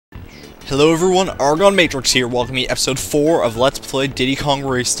Hello everyone, Argon Matrix here, welcoming you to episode 4 of Let's Play Diddy Kong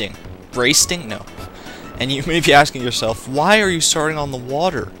Racing. Racing? No. And you may be asking yourself, why are you starting on the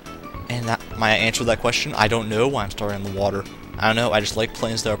water? And my answer to that question, I don't know why I'm starting on the water. I don't know, I just like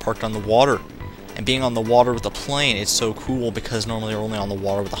planes that are parked on the water. And being on the water with a plane, it's so cool because normally you're only on the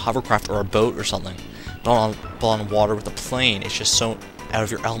water with a hovercraft or a boat or something. But on the water with a plane, it's just so out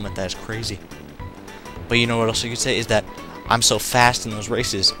of your element that it's crazy. But you know what else you could say is that I'm so fast in those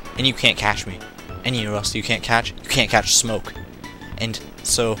races, and you can't catch me. And you know what else you can't catch? You can't catch smoke. And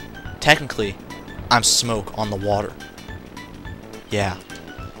so, technically, I'm smoke on the water. Yeah.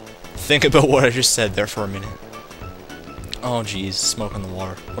 Think about what I just said there for a minute. Oh jeez, smoke on the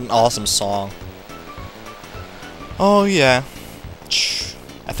water. What an awesome song. Oh yeah.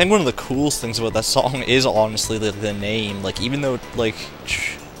 I think one of the coolest things about that song is honestly the name. Like, even though, like,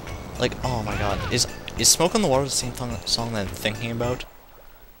 oh my god, is Smoke on the Water the same song that I'm thinking about?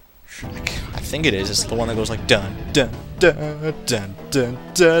 I think it is. It's the one that goes like dun dun dun dun dun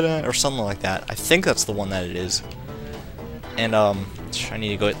dun, dun or something like that. I think that's the one that it is. And I need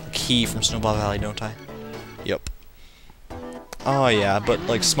to go get the key from Snowball Valley, don't I? Yep. Oh yeah, but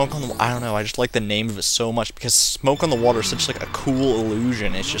like Smoke on the I don't know. I just like the name of it so much because Smoke on the Water is such like a cool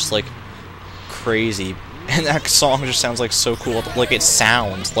illusion. It's just like crazy. And that song just sounds like so cool. Like, it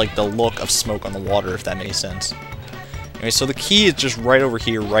sounds like the look of Smoke on the Water, if that makes sense. Anyway, so the key is just right over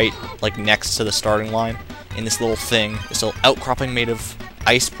here, right, like, next to the starting line, in this little thing. This little outcropping made of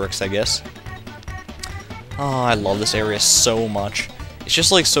ice bricks, I guess. Oh, I love this area so much. It's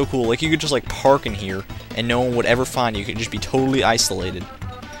just, like, so cool. Like, you could just, like, park in here, and no one would ever find you. You could just be totally isolated.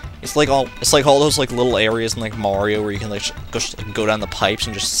 It's like all those, like, little areas in, like, Mario, where you can, like, go down the pipes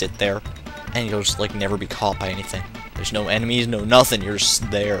and just sit there. And you'll just, like, never be caught by anything. There's no enemies, no nothing, you're just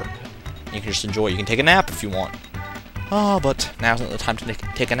there. You can just enjoy. You can take a nap if you want. Oh, but now's not the time to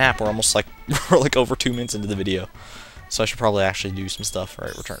take a nap. We're almost, like, we're, like, over 2 minutes into the video. So I should probably actually do some stuff.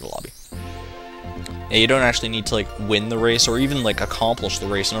 Alright, return to the lobby. Yeah, you don't actually need to, like, win the race, or even, like, accomplish the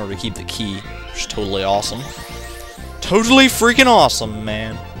race in order to keep the key. Which is totally awesome. Totally freaking awesome,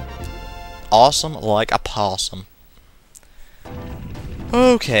 man. Awesome like a possum.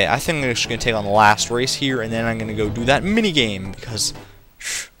 Okay, I think I'm just going to take on the last race here, and then I'm going to go do that minigame, because,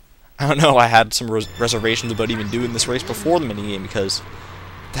 I don't know, I had some reservations about even doing this race before the minigame, because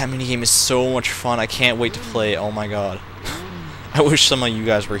that minigame is so much fun. I can't wait to play it. Oh my god. I wish some of you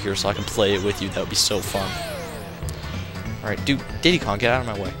guys were here so I can play it with you. That would be so fun. Alright, dude, Diddy Kong, get out of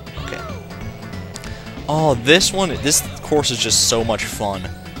my way. Okay. Oh, this course is just so much fun.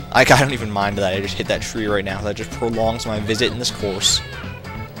 Like, I don't even mind that I just hit that tree right now. That just prolongs my visit in this course.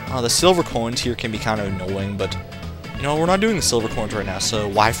 The silver coins here can be kind of annoying, but, you know, we're not doing the silver coins right now, so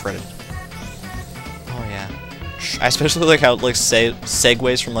why fret it? Oh, yeah. I especially like how it, like,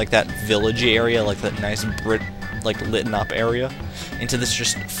 segues from, like, that villagey area, like, that nice lit up area, into this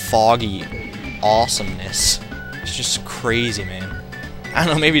just foggy awesomeness. It's just crazy, man. I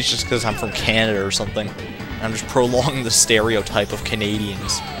don't know, maybe it's just because I'm from Canada or something. I'm just prolonging the stereotype of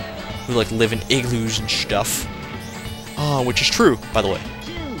Canadians who, like, live in igloos and stuff. Oh, which is true, by the way.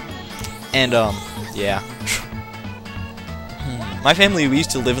 And, yeah. My family, we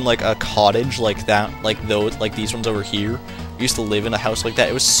used to live in, like, a cottage like that, like these ones over here. We used to live in a house like that.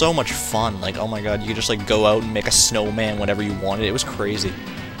 It was so much fun. Like, oh my god, you could just, like, go out and make a snowman whenever you wanted. It was crazy.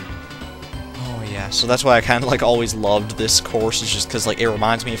 Oh, yeah. So that's why I kind of, like, always loved this course. It's just because, like, it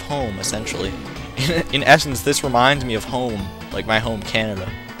reminds me of home, essentially. In essence, this reminds me of home. Like, my home,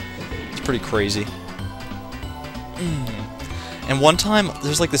 Canada. It's pretty crazy. And one time,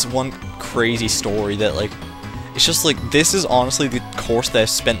 there's, like, this one crazy story that, like, it's just, like, this is honestly the course that I've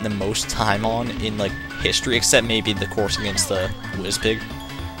spent the most time on in, like, history, except maybe the course against the Whizpig.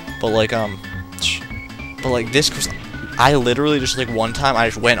 But, like, this course, I literally just, like, one time, I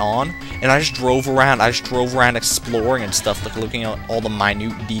just went on, and I just drove around. I just drove around exploring and stuff, like, looking at all the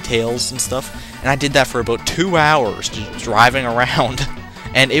minute details and stuff. And I did that for about 2 hours, just driving around.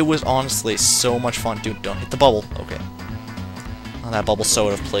 And it was honestly so much fun. Dude, don't hit the bubble. Okay. Oh, that bubble's so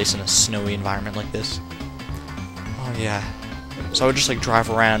out of place in a snowy environment like this. Oh, yeah. So I would just, like, drive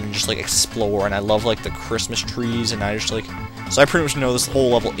around and just, like, explore. And I love, like, the Christmas trees. And I just, like... So I pretty much know this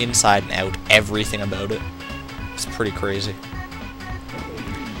whole level inside and out. Everything about it. It's pretty crazy.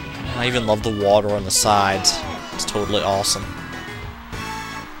 I even love the water on the sides. It's totally awesome.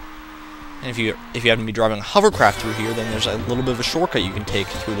 And if you happen to be driving a hovercraft through here, then there's a little bit of a shortcut you can take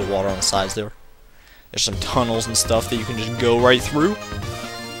through the water on the sides there. There's some tunnels and stuff that you can just go right through.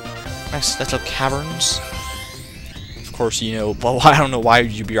 Nice little caverns. Of course, you know, well, I don't know why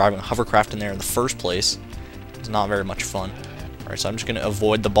you'd be driving a hovercraft in there in the first place. It's not very much fun. Alright, so I'm just gonna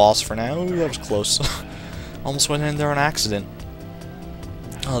avoid the boss for now. Ooh, that was close. Almost went in there on accident.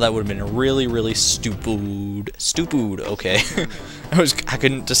 Oh, that would have been really, really stupid. Stupid, okay. I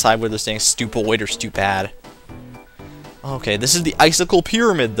couldn't decide whether saying stupoid or stupid. Okay, this is the icicle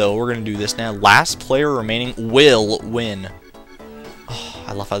pyramid, though. We're gonna do this now. Last player remaining will win. Oh,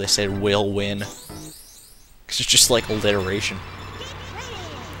 I love how they said will win. Because it's just like alliteration.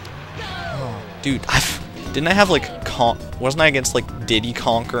 Oh, dude, didn't I have like wasn't I against like Diddy,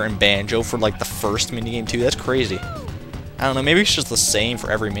 Conker, and Banjo for like the first minigame too? That's crazy. I don't know, maybe it's just the same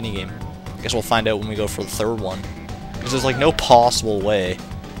for every minigame. I guess we'll find out when we go for the third one. Because there's like no possible way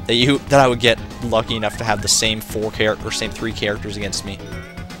that I would get lucky enough to have the same same three characters against me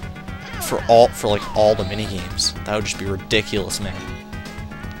for like all the minigames. That would just be ridiculous, man.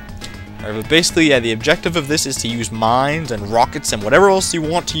 Alright, but basically, yeah, the objective of this is to use mines and rockets and whatever else you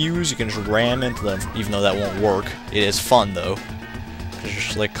want to use. You can just ram into them, even though that won't work. It is fun though. It's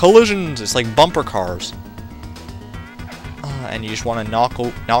just like collisions. It's like bumper cars. And you just want to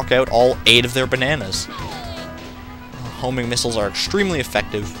knock out all 8 of their bananas. Homing missiles are extremely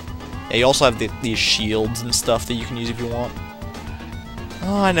effective. Yeah, you also have these shields and stuff that you can use if you want.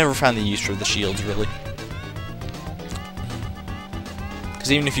 Oh, I never found the use for the shields, really.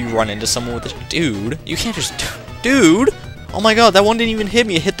 Because even if you run into someone with this... Dude, you can't just... Dude! Oh my god, that one didn't even hit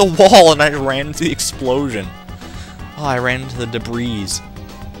me. It hit the wall and I just ran into the explosion. Oh, I ran into the debris.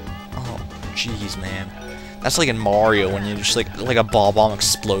 Oh, jeez, man. That's like in Mario when you just like a ball bomb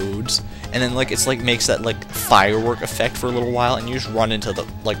explodes, and then like it's like makes that like firework effect for a little while, and you just run into the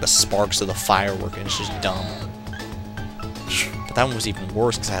sparks of the firework, and it's just dumb. But that one was even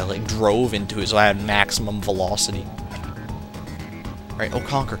worse because I like drove into it, so I had maximum velocity. All right, oh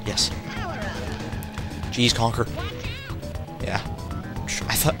Conker, yes. Jeez, Conker. Yeah.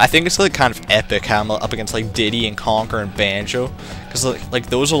 I think it's like kind of epic how I'm up against like Diddy and Conker and Banjo, because like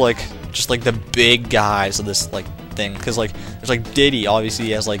those are like just like the big guys of this like thing. Because like there's like Diddy, obviously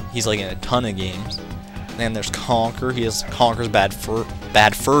he's like in a ton of games. And then there's Conker. He has Conker's Bad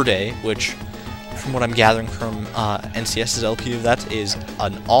Fur Day, which from what I'm gathering from NCS's LP of that is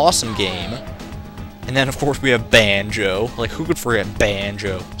an awesome game. And then of course we have Banjo. Like who could forget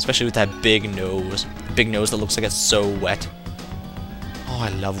Banjo, especially with that big nose that looks like it's so wet. Oh, I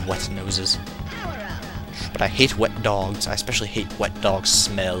love wet noses. But I hate wet dogs. I especially hate wet dog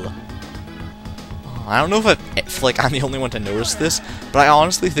smell. I don't know if like I'm the only one to notice this, but I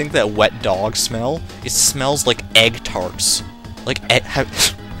honestly think that wet dog smell, it smells like egg tarts. Like, I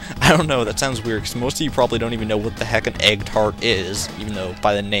don't know, that sounds weird, because most of you probably don't even know what the heck an egg tart is, even though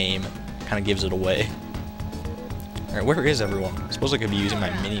by the name, kind of gives it away. Alright, where is everyone? I suppose I could be using my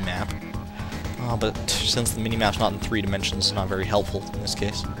mini-map. Oh, but since the mini-map's not in 3 dimensions, it's not very helpful in this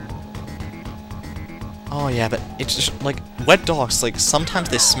case. Oh yeah, but it's just, like, wet dogs, like, sometimes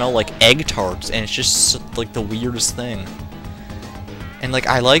they smell like egg tarts, and it's just, like, the weirdest thing. And, like,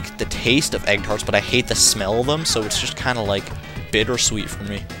 I like the taste of egg tarts, but I hate the smell of them, so it's just kind of, like, bittersweet for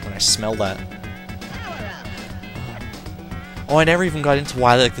me when I smell that. Oh, I never even got into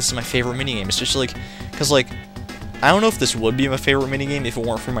why, like, this is my favorite minigame. It's just, like, because, like, I don't know if this would be my favorite minigame if it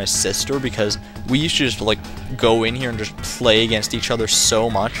weren't for my sister, because we used to just, like, go in here and just play against each other so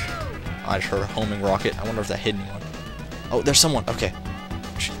much. I just heard a homing rocket. I wonder if that hit anyone. Oh, there's someone. Okay.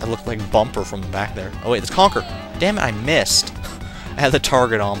 I looked like Bumper from the back there. Oh, wait, it's Conker. Damn it, I missed. I had the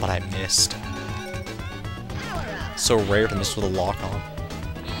target on, but I missed. So rare to miss with a lock on.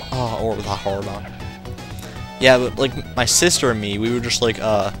 Oh, or with a hard on. Yeah, but, like, my sister and me, we would just, like,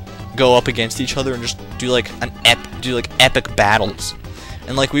 go up against each other and just do, like, epic battles.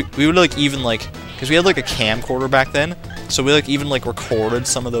 And, like, we would, like, even, like, because we had, like, a camcorder back then, so we, like, even, like, recorded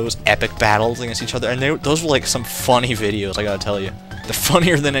some of those epic battles against each other, and those were, like, some funny videos, I gotta tell you. They're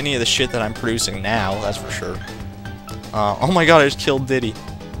funnier than any of the shit that I'm producing now, that's for sure. Oh my god, I just killed Diddy.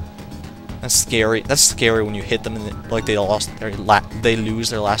 That's scary. That's scary when you hit them and, like, they lose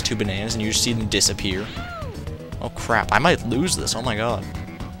their last 2 bananas, and you just see them disappear. Oh crap, I might lose this, oh my god.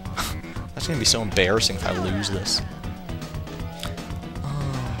 That's gonna be so embarrassing if I lose this.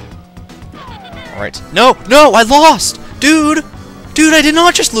 Alright. No! No! I lost! Dude! Dude, I did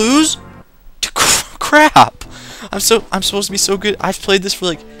not just lose! Crap! I'm supposed to be so good. I've played this for,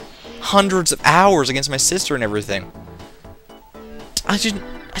 like, hundreds of hours against my sister and everything. I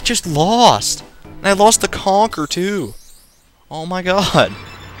just lost! And I lost the Conker, too. Oh my god.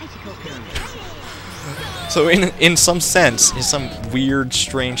 So in some sense, in some weird,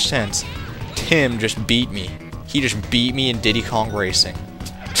 strange sense, Tim just beat me. He just beat me in Diddy Kong Racing.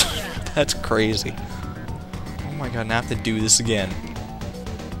 That's crazy. Oh my god, now I have to do this again.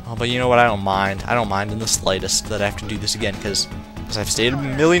 Oh, but you know what? I don't mind. I don't mind in the slightest that I have to do this again, because As I've stated a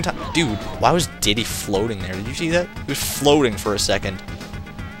million times. Dude, why was Diddy floating there? Did you see that? He was floating for a second.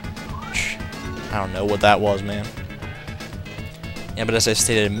 I don't know what that was, man. Yeah, but as I've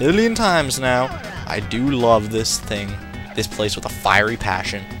stated a million times now, I do love this thing. This place with a fiery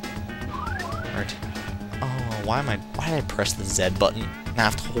passion. Alright. Oh, why did I press the Z button? And I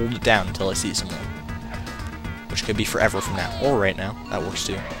have to hold it down until I see someone. Which could be forever from now. Or right now. That works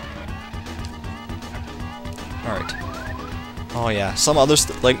too. Alright. Oh yeah, some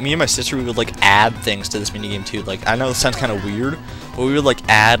others, like me and my sister, we would like add things to this minigame too. Like, I know this sounds kind of weird, but we would like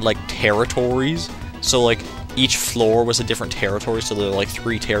add like territories. So like each floor was a different territory, so there were like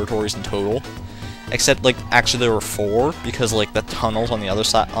 3 territories in total. Except like actually there were 4 because like the tunnels on the other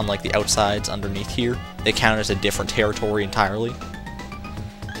side, on like the outsides underneath here, they count as a different territory entirely.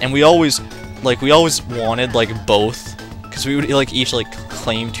 And we always wanted like both, because we would like each like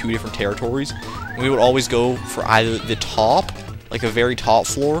claim 2 different territories. And we would always go for either the top, like the very top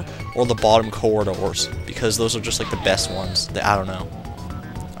floor, or the bottom corridors, because those are just like the best ones. I don't know.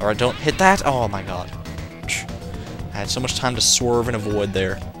 Alright, don't hit that. Oh my god. I had so much time to swerve and avoid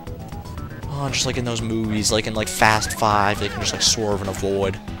there. Oh, just like in those movies, like in like Fast 5, they can just like swerve and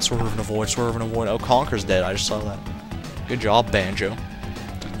avoid. Swerve and avoid, swerve and avoid. Oh, Conker's dead. I just saw that. Good job, Banjo.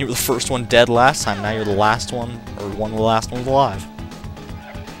 You were the first one dead last time, now you're the last one, or one of the last ones alive.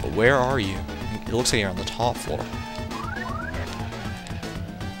 But where are you? It looks like you're on the top floor.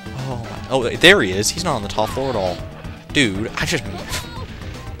 Oh, my. Oh, there he is. He's not on the top floor at all. Dude, I just...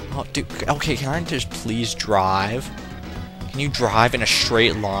 Oh, dude. Okay, can I just please drive? Can you drive in a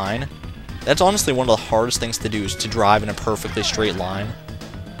straight line? That's honestly one of the hardest things to do, is to drive in a perfectly straight line.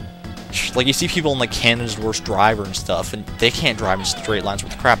 Like, you see people in, like, Canada's Worst Driver and stuff, and they can't drive in straight lines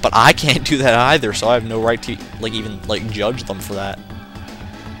with crap, but I can't do that either, so I have no right to, like, even, like, judge them for that.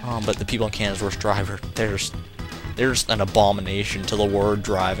 But the people in Canada's Worst Driver, they're just an abomination to the word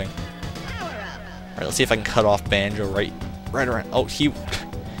driving. Alright, let's see if I can cut off Banjo right around. Oh, he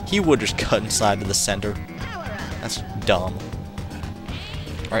would just cut inside to the center. That's dumb.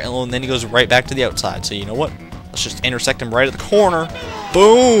 Alright, and then he goes right back to the outside, so you know what? Let's just intersect him right at the corner.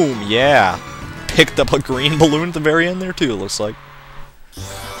 Boom! Yeah! Picked up a green balloon at the very end there too, it looks like.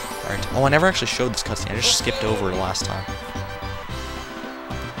 Alright. Oh, I never actually showed this cutscene. I just skipped over it last time.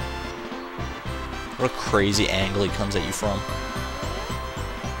 What a crazy angle he comes at you from.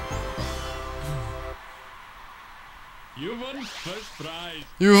 You won first prize.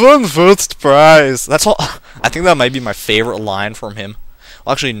 You won first prize. That's all. I think that might be my favorite line from him.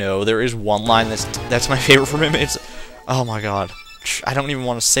 Well, actually, no. There is one line that's my favorite from him. It's, oh my god. I don't even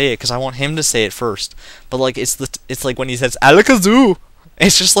want to say it because I want him to say it first. But like, it's like when he says "Alakazoo."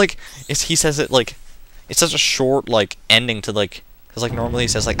 It's just like he says it like it's such a short like ending to like, because like normally he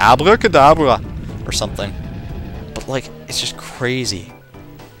says like "Abracadabra" or something. But like, it's just crazy.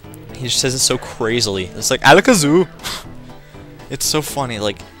 He just says it so crazily. It's like "Alakazoo." It's so funny.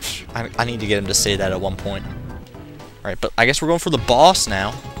 Like, I need to get him to say that at one point. Alright, but I guess we're going for the boss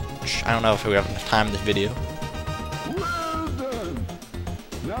now. I don't know if we have enough time in this video. Well done.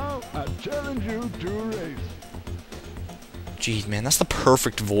 Now I challenge you to a race. Jeez, man, that's the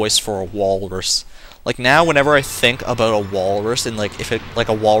perfect voice for a walrus. Like, now whenever I think about a walrus and like if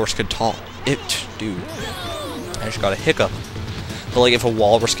a walrus could talk, dude, I just got a hiccup. But like, if a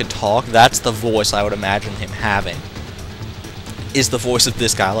walrus could talk, that's the voice I would imagine him having. Is the voice of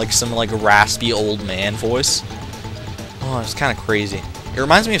this guy, like some like raspy old man voice. Oh, it's kind of crazy. It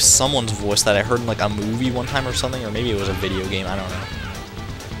reminds me of someone's voice that I heard in like a movie one time or something, or maybe it was a video game, I don't know.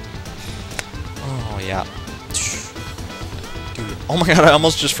 Oh yeah. Dude, oh my god,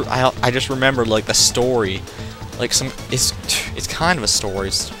 I just remembered like the story. Like it's kind of a story,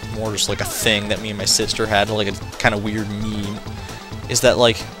 it's more just like a thing that me and my sister had, like a kind of weird meme. Is that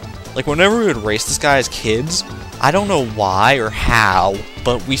like whenever we would race this guy as kids, I don't know why or how,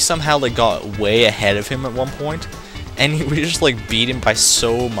 but we somehow like got way ahead of him at one point. And we just like beat him by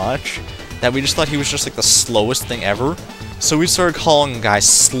so much that we just thought he was just like the slowest thing ever. So we started calling the guy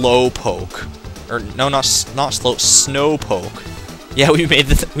Slowpoke, or no, not slow, Snowpoke. Yeah, we made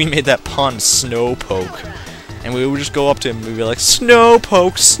that pun, Snowpoke, and we would just go up to him and we'd be like,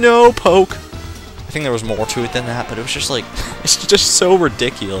 Snowpoke, Snowpoke. I think there was more to it than that, but it was just like, it's just so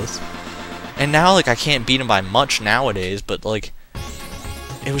ridiculous. And now like I can't beat him by much nowadays, but like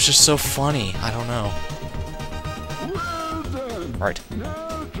it was just so funny. I don't know. Right.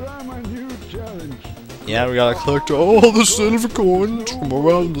 Now try my new challenge. Yeah, we gotta collect all the silver coins from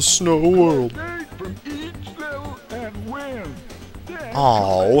around the snow world. From each level and win.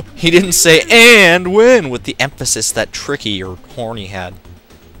 Oh, he didn't say "and win" with the emphasis that Tricky or Horny had.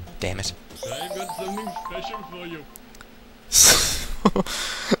 Damn it. I've got something special for you.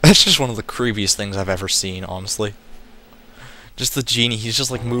 That's just one of the creepiest things I've ever seen, honestly. Just the genie, he's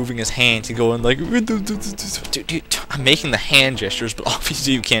just like moving his hands and going like, dude, I'm making the hand gestures, but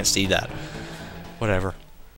obviously you can't see that. Whatever.